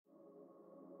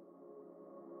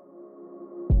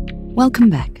Welcome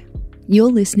back. You're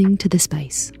listening to The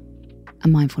Space, a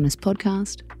mindfulness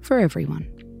podcast for everyone.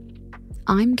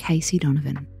 I'm Casey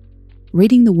Donovan,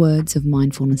 reading the words of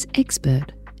mindfulness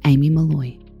expert Amy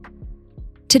Molloy.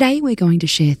 Today we're going to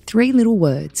share 3 little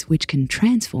words which can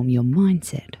transform your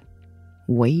mindset.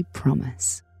 We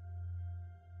promise.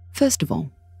 First of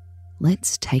all,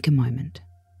 let's take a moment.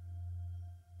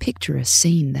 Picture a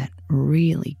scene that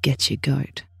really gets your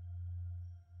goat.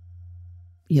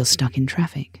 You're stuck in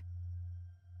traffic.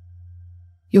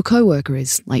 Your coworker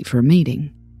is late for a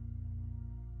meeting.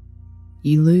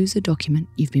 You lose a document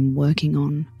you've been working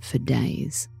on for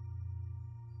days.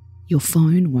 Your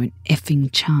phone won't effing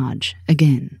charge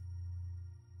again.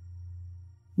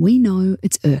 We know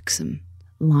it's irksome,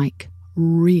 like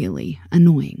really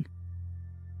annoying.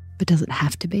 But does it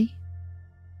have to be?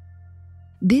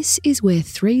 This is where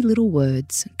 3 little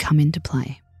words come into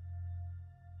play.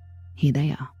 Here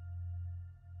they are.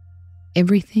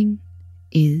 Everything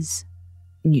is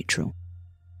neutral.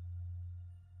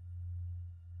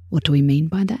 What do we mean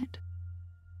by that?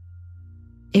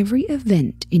 Every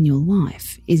event in your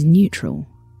life is neutral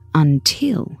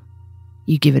until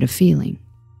you give it a feeling.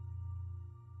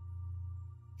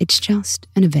 It's just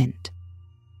an event.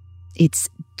 It's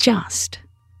just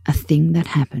a thing that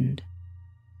happened.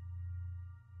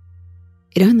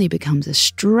 It only becomes a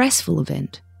stressful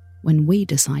event when we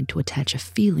decide to attach a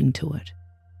feeling to it.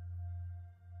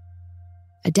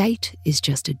 A date is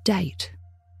just a date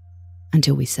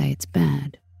until we say it's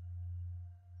bad.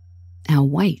 Our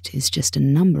weight is just a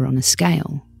number on a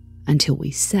scale until we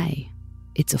say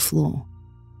it's a flaw.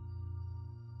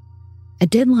 A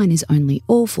deadline is only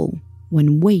awful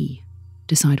when we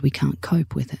decide we can't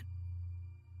cope with it.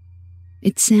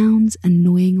 It sounds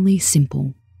annoyingly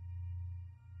simple.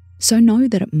 So know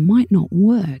that it might not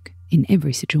work in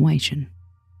every situation.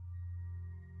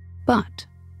 But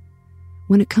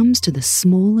when it comes to the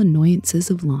small annoyances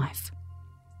of life,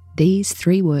 these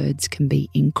 3 words can be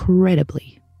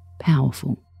incredibly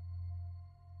powerful.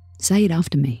 Say it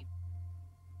after me.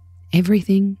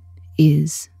 Everything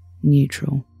is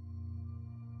neutral.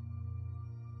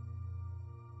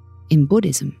 In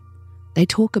Buddhism, they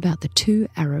talk about the 2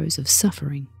 arrows of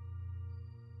suffering.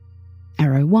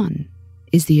 Arrow 1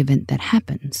 is the event that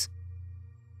happens.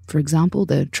 For example,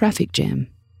 the traffic jam.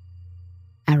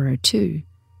 Arrow 2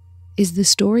 is the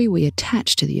story we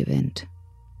attach to the event.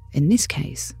 In this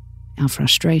case, our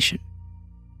frustration.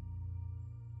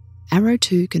 Arrow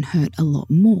 2 can hurt a lot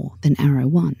more than arrow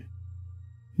 1.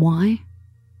 Why?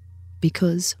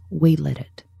 Because we let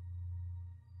it.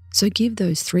 So give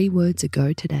those 3 words a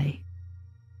go today.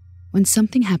 When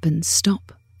something happens,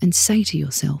 stop and say to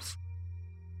yourself,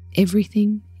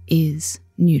 everything is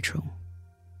neutral.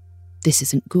 This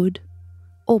isn't good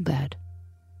or bad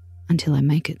until I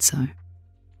make it so.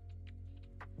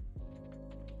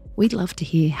 We'd love to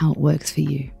hear how it works for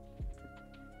you.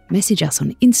 Message us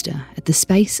on Insta at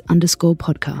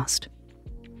 @thespace_podcast.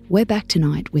 We're back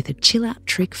tonight with a chill out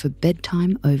trick for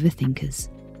bedtime overthinkers.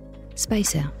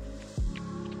 Space out.